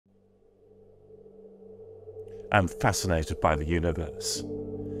I'm fascinated by the universe.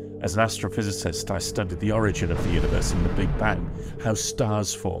 As an astrophysicist, I studied the origin of the universe in the Big Bang, how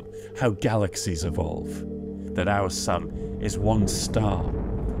stars form, how galaxies evolve, that our sun is one star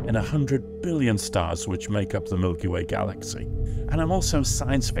in 100 billion stars which make up the Milky Way galaxy. And I'm also a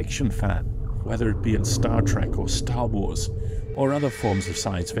science fiction fan, whether it be in Star Trek or Star Wars, or other forms of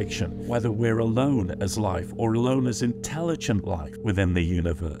science fiction, whether we're alone as life or alone as intelligent life within the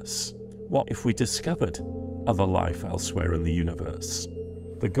universe. What if we discovered other life elsewhere in the universe?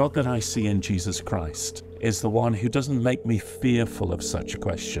 The God that I see in Jesus Christ is the one who doesn't make me fearful of such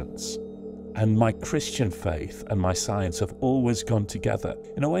questions. And my Christian faith and my science have always gone together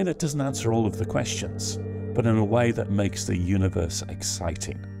in a way that doesn't answer all of the questions, but in a way that makes the universe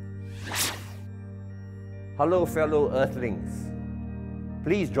exciting. Hello, fellow Earthlings.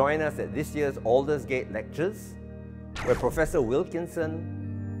 Please join us at this year's Aldersgate Lectures, where Professor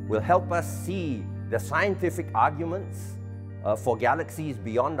Wilkinson will help us see the scientific arguments for galaxies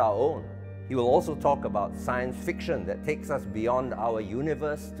beyond our own. He will also talk about science fiction that takes us beyond our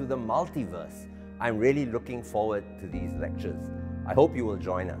universe to the multiverse. I'm really looking forward to these lectures. I hope you will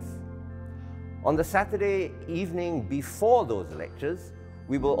join us. On the Saturday evening before those lectures,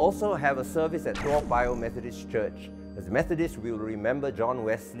 we will also have a service at Toa Payoh Methodist Church. As Methodists, we will remember John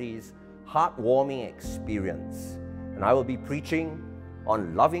Wesley's heartwarming experience. And I will be preaching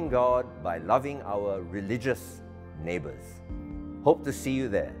on loving God by loving our religious neighbors. Hope to see you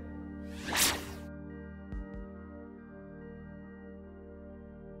there.